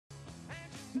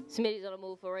Smitty's on the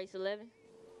move for race 11.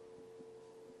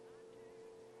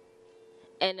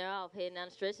 And they're off heading down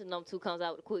the stretch. And number 2 comes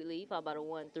out with a quick lead, followed by the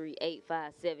 1, 3, 8,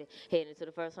 5, 7. Heading into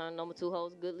the first turn, number 2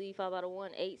 holds a good lead, followed by the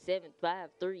 1, 8, 7, 5,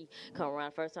 3. Come around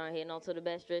the first turn, heading on to the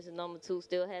back stretch. And number 2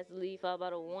 still has the lead, followed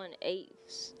by the 1, 8,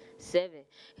 7.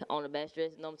 On the back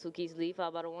stretch, number 2 keeps the lead,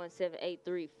 followed by the 1, 7, 8,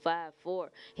 3, 5,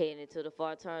 4. Heading into the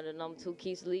far turn, the number 2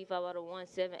 keeps the lead, followed by the 1,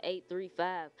 7, 8, 3,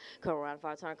 5. Come around the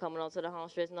far turn, coming on to the home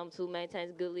stretch. Number 2 maintains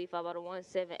a good lead, followed by the 1,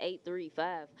 7, 8, 3,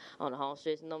 5. On the home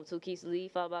stretch, number 2 keeps the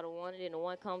lead, followed by the 1, and then the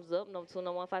 1 comes up. Number 2 and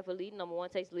number 1 fight for lead. Number 1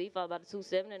 takes the lead, followed by the 2,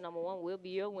 7, and number 1 will be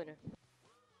your winner.